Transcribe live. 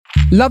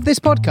Love this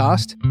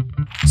podcast?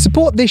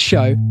 Support this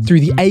show through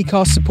the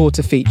Acast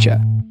supporter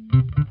feature.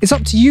 It's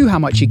up to you how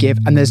much you give,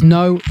 and there's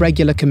no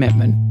regular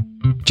commitment.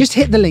 Just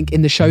hit the link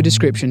in the show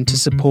description to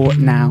support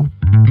now.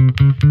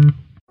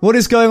 What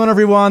is going on,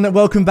 everyone?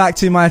 Welcome back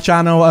to my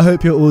channel. I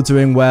hope you're all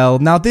doing well.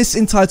 Now, this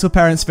Entitled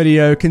Parents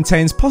video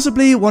contains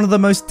possibly one of the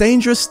most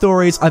dangerous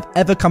stories I've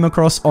ever come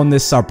across on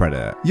this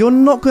subreddit. You're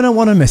not going to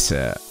want to miss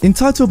it.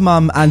 Entitled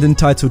Mum and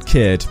Entitled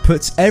Kid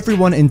puts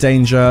everyone in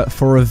danger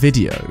for a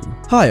video.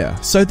 Hiya.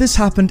 So this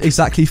happened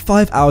exactly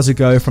 5 hours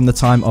ago from the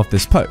time of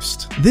this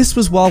post. This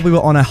was while we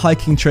were on a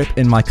hiking trip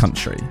in my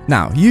country.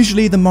 Now,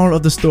 usually the moral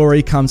of the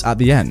story comes at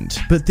the end,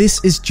 but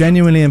this is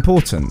genuinely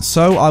important,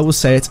 so I will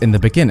say it in the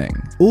beginning.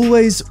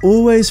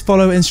 Always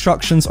follow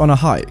instructions on a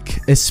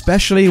hike,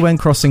 especially when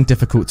crossing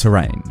difficult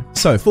terrain.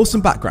 So, for some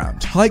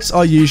background, hikes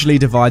are usually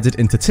divided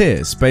into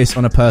tiers based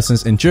on a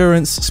person's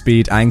endurance,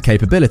 speed, and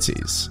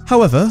capabilities.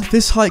 However,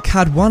 this hike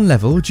had one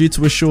level due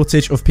to a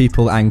shortage of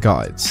people and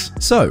guides.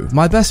 So,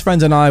 my best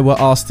friend and I were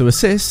asked to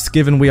assist,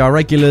 given we are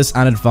regulars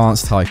and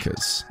advanced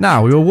hikers.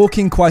 Now, we were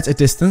walking quite a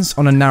distance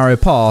on a narrow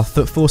path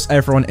that forced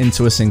everyone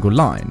into a single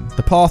line.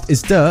 The path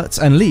is dirt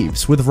and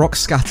leaves with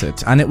rocks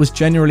scattered, and it was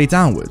generally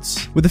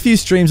downwards, with a few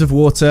streams of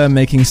water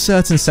making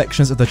certain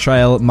sections of the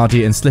trail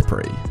muddy and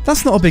slippery.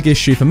 That's not a big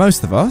issue for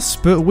most of us,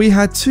 but we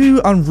had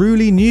two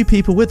unruly new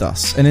people with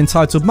us, an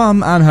entitled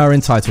mum and her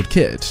entitled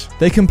kid.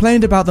 They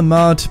complained about the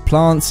mud,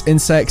 plants,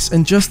 insects,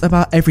 and just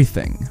about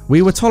everything.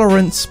 We were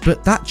tolerant,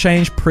 but that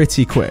changed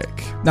pretty quick.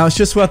 Now, it's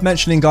just worth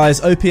mentioning,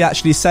 guys, OP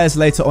actually says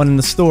later on in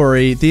the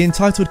story, the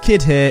entitled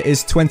kid here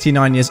is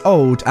 29 years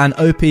old, and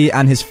OP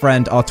and his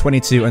friend are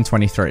 22 and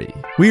 23.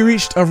 We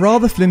reached a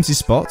rather flimsy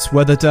spot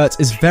where the dirt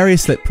is very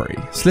slippery.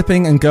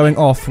 Slipping and going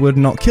off would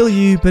not kill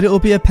you, but it will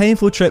be a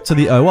painful trip to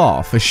the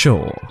OR for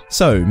sure.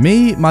 So,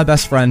 me, my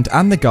best friend,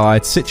 and the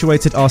guide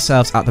situated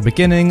ourselves at the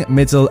beginning,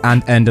 middle,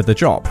 and end of the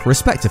drop,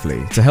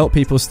 respectively, to help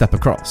people step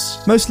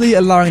across, mostly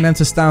allowing them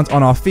to stand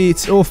on our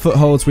feet or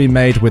footholds we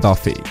made with our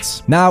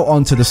feet. Now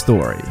on to the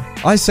story.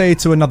 I say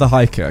to another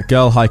hiker,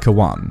 girl hiker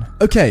 1,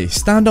 okay,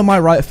 stand on my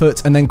right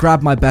foot and then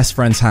grab my best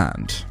friend's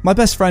hand. My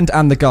best friend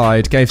and the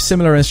guide gave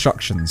similar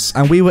instructions,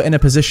 and we were in a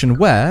position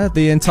where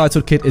the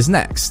entitled kid is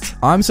next.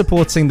 I'm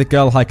supporting the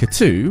girl hiker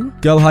 2,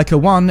 girl hiker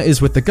 1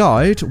 is with the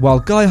guide, while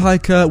guy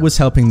hiker was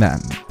helping them.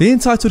 The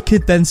entitled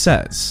kid then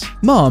says,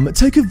 "Mom,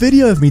 take a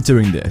video of me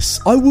doing this.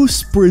 I will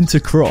sprint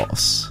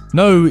across."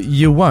 No,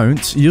 you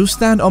won't. You'll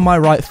stand on my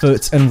right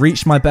foot and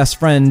reach my best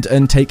friend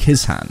and take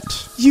his hand.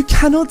 You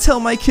cannot tell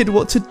my kid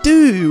what to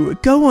do.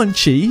 Go on,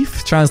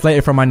 chief.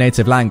 Translated from my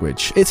native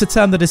language, it's a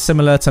term that is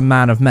similar to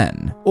man of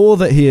men, or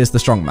that he is the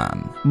strong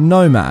man.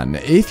 No, man,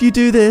 if you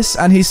do this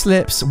and he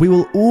slips, we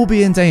will all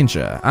be in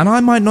danger, and I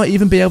might not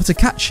even be able to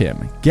catch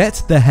him.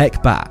 Get the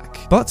heck back.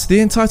 But the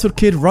entitled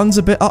kid runs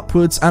a bit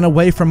upwards and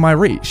away from my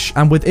reach,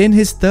 and within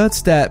his third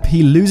step,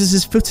 he loses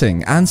his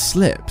footing and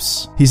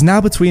slips. He's now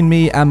between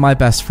me and my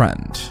best friend.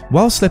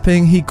 While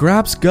slipping, he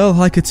grabs girl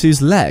hiker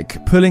 2's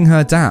leg, pulling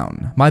her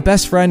down. My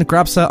best friend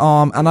grabs her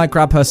arm, and I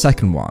grab her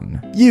second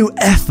one. You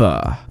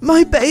effer!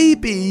 My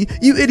baby!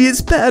 You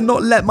idiots better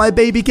not let my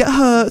baby get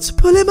hurt!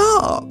 Pull him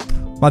up!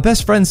 My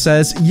best friend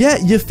says, yeah,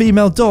 you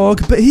female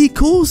dog, but he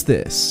caused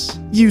this.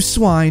 You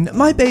swine,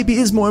 my baby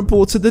is more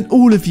important than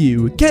all of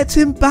you. Get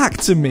him back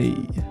to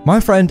me. My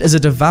friend is a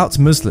devout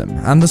Muslim,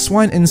 and the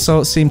swine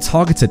insult seemed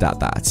targeted at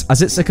that,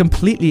 as it's a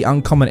completely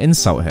uncommon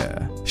insult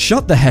here.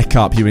 Shut the heck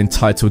up, you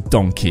entitled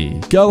donkey.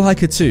 Girl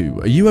hiker 2,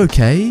 are you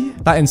okay?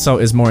 That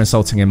insult is more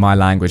insulting in my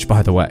language,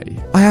 by the way.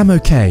 I am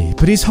okay,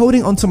 but he's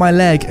holding onto my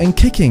leg and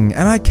kicking,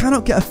 and I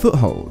cannot get a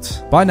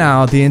foothold. By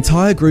now, the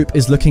entire group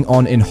is looking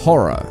on in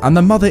horror, and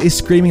the mother is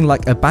screaming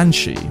like a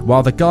banshee,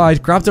 while the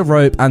guide grabbed a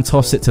rope and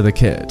tossed it to the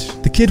kid.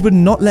 The kid would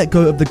not let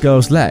go of the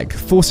girl's leg,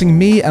 forcing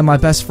me and my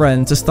best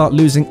friend to start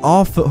losing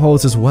our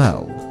footholds as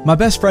well. My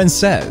best friend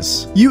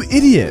says, "You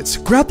idiot,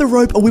 grab the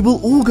rope or we will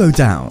all go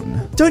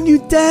down. Don't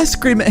you dare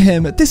scream at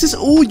him, this is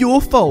all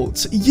your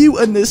fault. You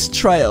and this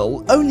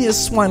trail, only a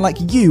swine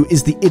like you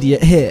is the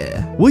idiot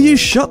here. Will you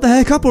shut the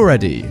heck up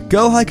already?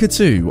 Girl hiker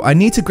 2, I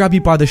need to grab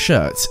you by the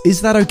shirt, is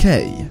that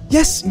okay?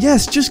 Yes,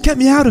 just get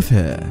me out of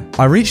here."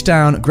 I reached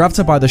down, grabbed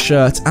her by the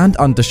shirt and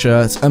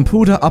undershirt and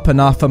pulled her up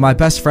enough for my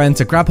best friend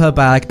to grab her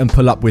bag and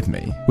pull up with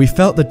me. We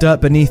felt the dirt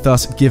beneath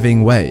us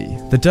giving way.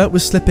 The dirt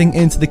was slipping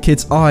into the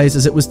kid's eyes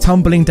as it was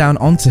tumbling down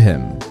onto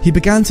him. He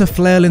began to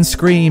flail and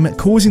scream,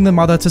 causing the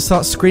mother to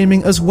start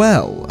screaming as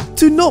well.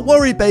 Do not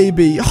worry,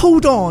 baby.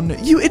 Hold on.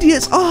 You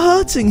idiots are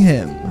hurting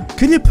him.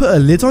 Can you put a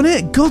lid on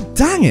it? God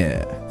dang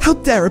it. How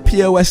dare a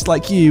POS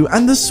like you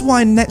and the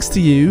swine next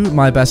to you,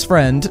 my best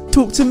friend,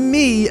 talk to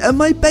me and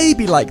my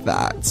baby like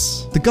that?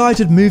 The guide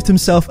had moved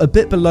himself a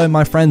bit below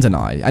my friend and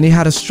I, and he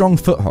had a strong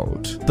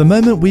foothold. The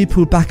moment we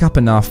pulled back up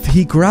enough,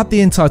 he grabbed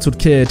the entitled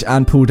kid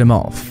and pulled him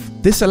off.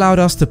 This allowed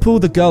us to pull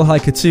the girl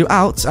hiker 2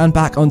 out and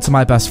back onto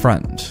my best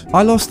friend.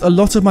 I lost a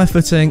lot of my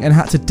footing and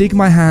had to dig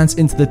my hands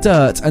into the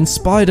dirt and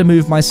spider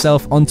move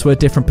myself onto a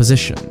different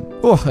position.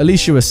 Oh, at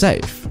least you were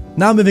safe.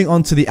 Now moving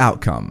on to the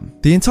outcome.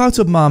 The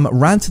entitled mum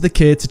ran to the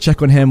kid to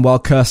check on him while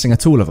cursing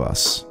at all of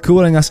us.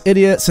 Calling us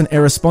idiots and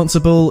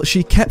irresponsible,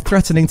 she kept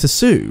threatening to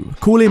sue,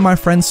 calling my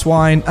friend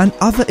swine and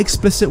other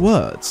explicit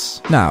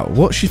words. Now,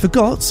 what she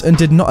forgot and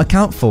did not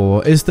account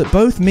for is that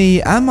both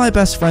me and my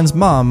best friend's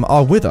mum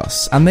are with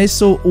us and they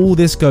saw all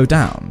this go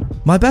down.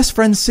 My best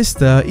friend's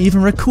sister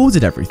even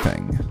recorded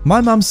everything. My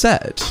mum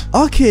said,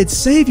 "Our kids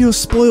save your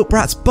spoiled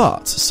brat's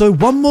butt, so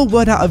one more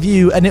word out of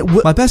you and it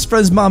will..." My best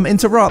friend's mum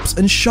interrupts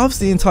and shoves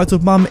the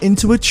entitled mum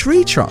into a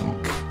tree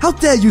trunk. "How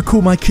dare you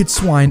call my kid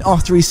swine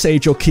after he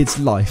saved your kid's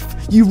life?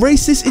 You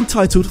racist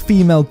entitled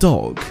female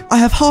dog. I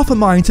have half a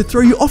mind to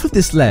throw you off of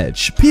this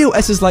ledge.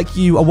 POSs like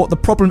you are what the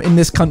problem in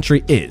this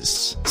country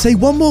is. Say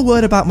one more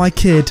word about my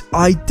kid,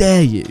 I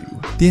dare you."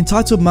 The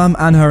entitled mum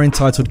and her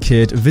entitled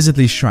kid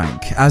visibly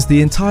shrank as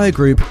the entire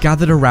group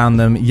gathered around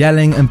them,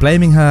 yelling and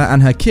blaming her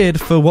and her kid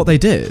for what they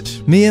did.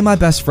 Me and my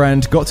best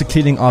friend got to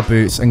cleaning our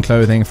boots and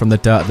clothing from the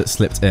dirt that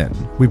slipped in.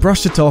 We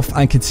brushed it off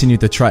and continued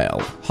the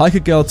trail. Hiker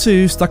Girl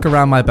 2 stuck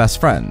around my best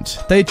friend.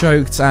 They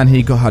joked and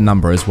he got her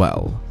number as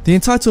well. The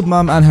entitled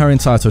mum and her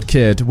entitled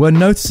kid were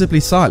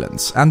noticeably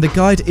silent, and the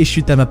guide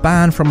issued them a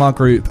ban from our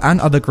group and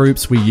other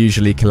groups we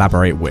usually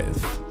collaborate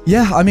with.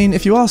 Yeah, I mean,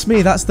 if you ask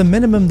me, that's the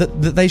minimum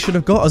that they should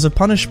have got as a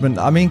punishment.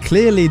 I mean,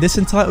 clearly this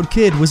entitled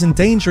kid was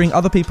endangering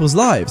other people's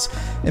lives.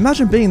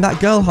 Imagine being that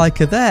girl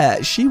hiker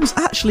there. She was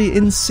actually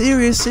in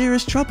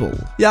serious trouble.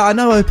 Yeah, I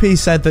know OP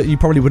said that you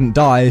probably wouldn't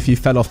die if you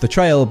fell off the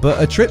trail,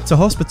 but a trip to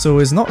hospital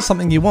is not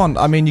something you want.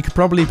 I mean, you could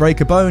probably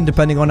break a bone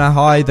depending on how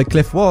high the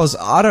cliff was.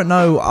 I don't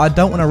know, I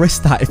don't want to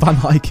risk that if I'm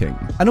hiking.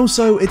 And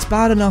also, it's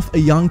bad enough a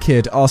young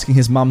kid asking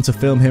his mum to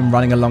film him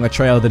running along a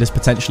trail that is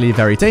potentially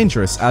very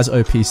dangerous, as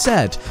OP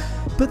said.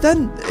 But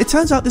then it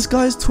turns out this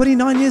guy is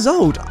 29 years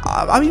old.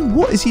 I mean,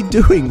 what is he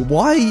doing?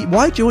 Why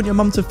do you want your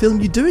mum to film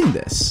you doing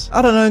this?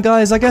 I don't know,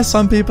 guys. I guess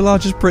some people are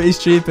just pretty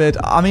stupid.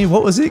 I mean,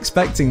 what was he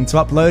expecting? To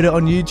upload it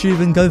on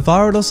YouTube and go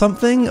viral or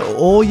something?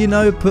 Or, you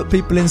know, put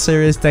people in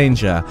serious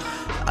danger?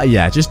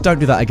 Yeah, just don't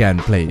do that again,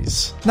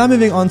 please. Now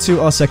moving on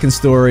to our second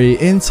story.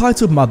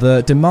 Entitled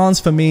mother demands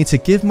for me to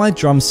give my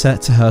drum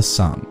set to her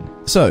son.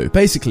 So,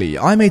 basically,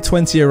 I'm a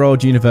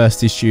 20-year-old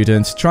university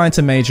student trying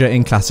to major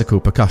in classical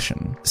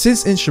percussion.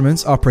 Since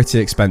instruments are pretty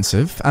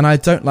expensive, and I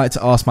don't like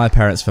to ask my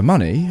parents for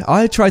money,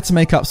 I tried to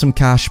make up some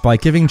cash by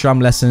giving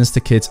drum lessons to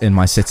kids in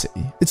my city.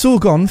 It's all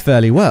gone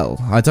fairly well.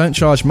 I don't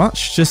charge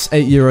much, just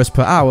 €8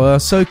 per hour,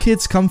 so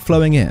kids come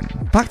flowing in.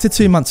 Back to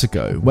 2 months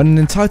ago, when an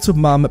entitled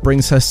mum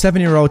brings her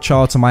 7-year-old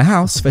child to my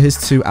house for his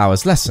 2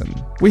 hours lesson.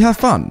 We have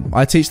fun.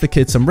 I teach the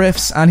kid some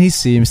riffs, and he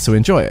seems to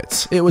enjoy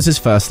it. It was his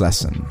first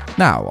lesson.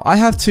 Now, I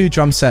have 2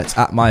 drum sets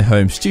at my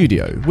home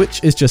studio,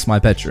 which is just my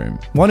bedroom.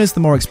 One is the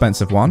more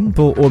expensive one,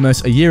 bought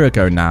almost a year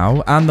ago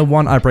now, and the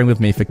one I bring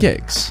with me for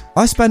gigs.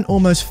 I spent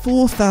almost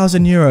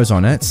 €4,000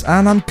 on it,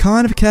 and I'm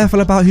kind of careful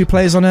about who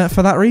plays on it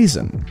for that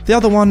reason. The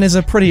other one is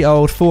a pretty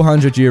old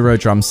 €400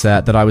 drum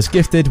set that I was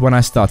gifted when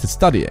I started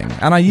studying,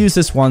 and I use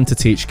this one to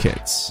teach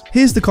kids.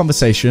 Here's the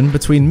conversation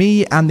between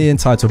me and the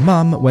entitled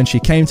mum when she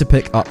came to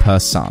pick up her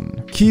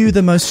son. Cue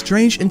the most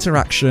strange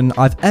interaction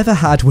I've ever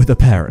had with a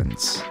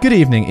parent. "Good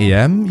evening,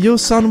 EM. Your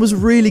son was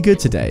really good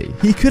today.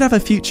 He could have a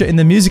future in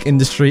the music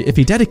industry if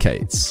he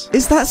dedicates.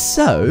 Is that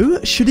so?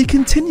 Should he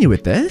continue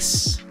with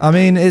this?" I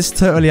mean, it's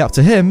totally up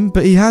to him,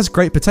 but he has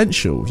great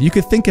potential. You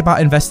could think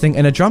about investing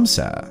in a drum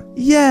set.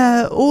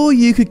 "Yeah, or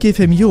you could give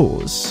him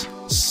yours."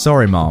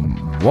 "Sorry, Mom.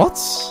 What?"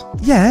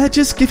 "Yeah,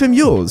 just give him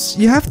yours.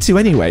 You have to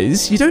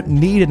anyways. You don't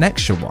need an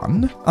extra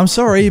one." "I'm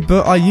sorry,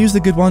 but I use the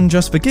good one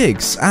just for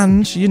gigs,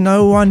 and, you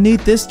know, I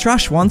need this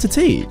trash one to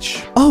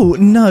teach." "Oh,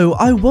 no,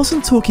 I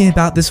wasn't talking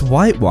about this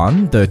white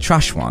one, the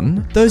trash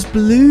one. Those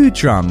blue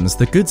drums,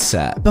 the good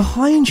set.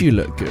 Behind you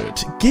look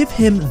good. Give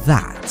him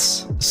that."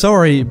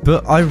 "Sorry,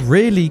 but I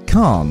really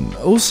can't.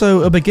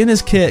 Also, a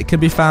beginner's kit can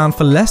be found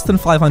for less than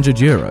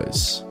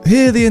 €500.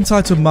 Here, the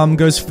entitled mum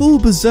goes full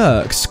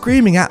berserk,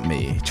 screaming at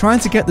me, trying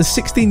to get the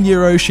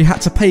 €16 she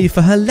had to pay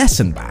for her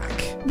lesson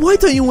back. "Why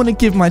don't you want to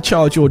give my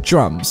child your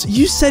drums?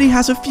 You said he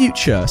has a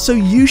future, so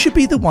you should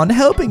be the one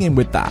helping him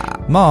with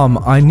that." "Mom,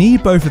 I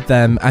need both of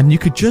them, and you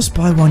could just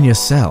buy one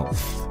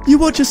yourself."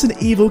 "You are just an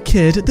evil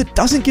kid that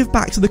doesn't give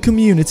back to the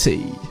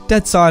community."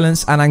 Dead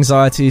silence and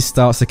anxiety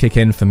starts to kick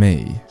in for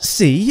me.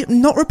 "See,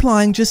 not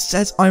replying just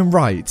says I'm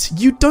right.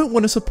 You don't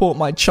want to support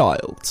my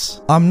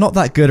child." I'm not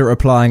that good at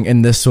replying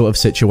in this sort of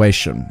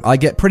situation. I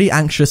get pretty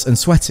anxious and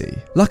sweaty.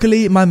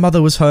 Luckily, my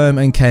mother was home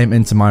and came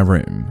into my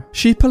room.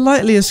 She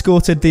politely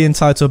escorted the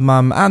entitled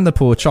mum and the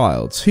poor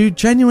child, who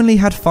genuinely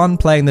had fun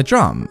playing the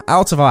drum,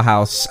 out of our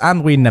house,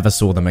 and we never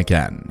saw them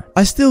again.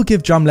 I still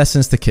give drum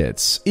lessons to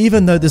kids,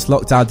 even though this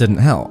lockdown didn't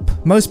help.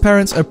 Most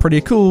parents are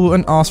pretty cool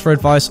and ask for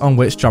advice on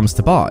which drums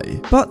to buy,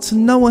 but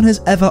no one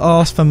has ever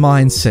asked for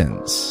mine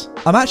since.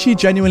 I'm actually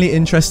genuinely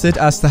interested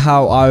as to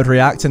how I would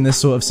react in this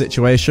sort of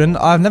situation.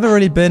 I've never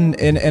really been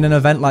in an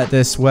event like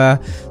this where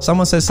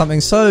someone says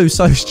something so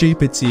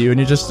stupid to you and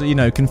you're just,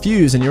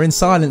 confused and you're in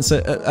silence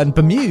and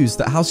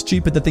bemused at how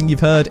stupid the thing you've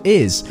heard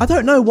is. I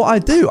don't know what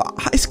I'd do.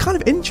 It's kind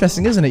of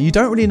interesting, isn't it? You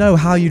don't really know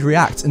how you'd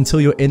react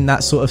until you're in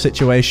that sort of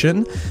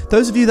situation.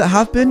 Those of you that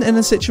have been in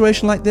a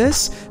situation like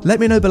this, let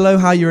me know below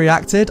how you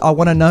reacted. I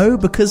want to know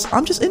because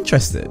I'm just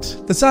interested.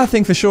 The sad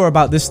thing for sure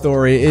about this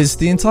story is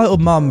the entitled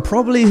mum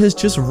probably has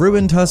just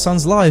ruined her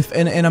son's life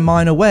in a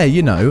minor way.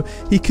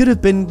 He could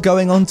have been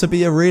going on to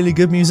be a really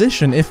good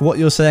musician if what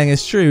you're saying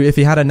is true, if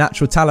he had a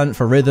natural talent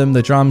for rhythm,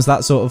 the drums,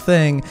 that sort of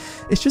thing.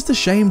 It's just a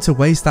shame to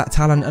waste that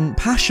talent and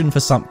passion for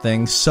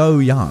something so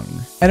young.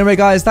 Anyway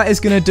guys, that is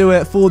going to do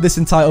it for this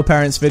Entitled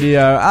Parents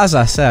video. As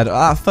I said,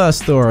 that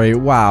first story,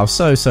 wow,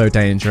 so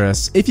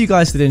dangerous. If you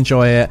guys did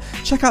enjoy it,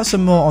 check out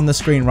some more on the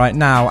screen right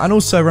now, and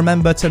also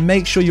remember to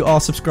make sure you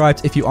are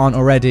subscribed if you aren't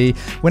already.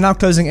 We're now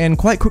closing in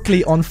quite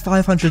quickly on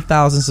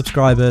 500,000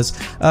 subscribers.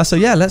 So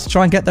yeah, let's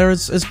try and get there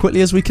as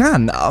quickly as we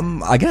can,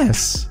 I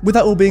guess. With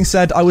that all being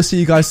said, I will see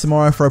you guys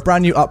tomorrow for a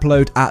brand new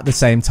upload at the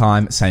same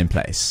time, same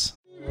place.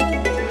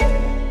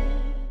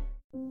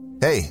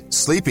 Hey,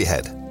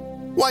 sleepyhead.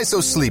 Why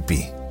so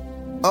sleepy?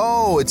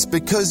 Oh, it's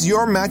because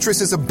your mattress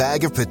is a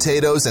bag of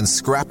potatoes and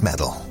scrap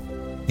metal.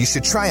 You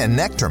should try a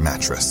Nectar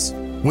mattress.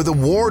 With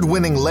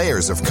award-winning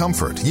layers of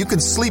comfort, you can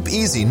sleep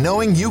easy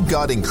knowing you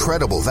got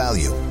incredible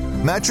value.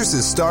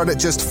 Mattresses start at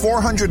just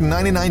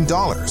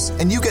 $499,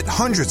 and you get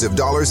hundreds of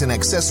dollars in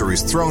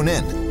accessories thrown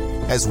in,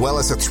 as well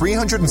as a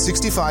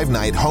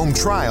 365-night home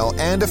trial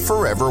and a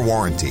forever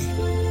warranty.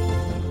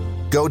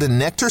 Go to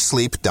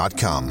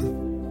nectarsleep.com.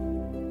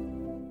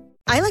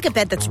 I like a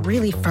bed that's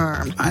really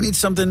firm. I need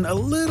something a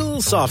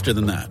little softer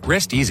than that.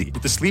 Rest easy.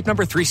 With the Sleep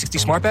Number 360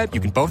 smart bed,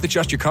 you can both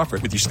adjust your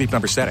comfort with your Sleep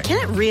Number setting. Can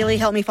it really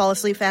help me fall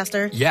asleep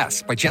faster?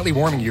 Yes, by gently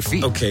warming your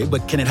feet. Okay,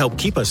 but can it help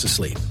keep us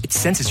asleep? It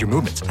senses your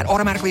movements and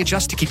automatically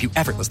adjusts to keep you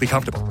effortlessly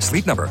comfortable.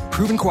 Sleep Number,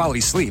 proven quality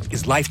sleep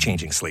is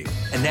life-changing sleep.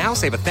 And now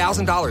save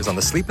 $1,000 on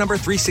the Sleep Number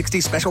 360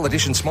 Special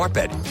Edition smart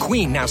bed.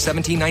 Queen now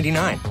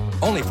 $17.99.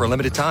 Only for a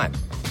limited time.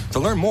 To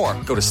learn more,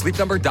 go to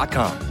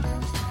sleepnumber.com.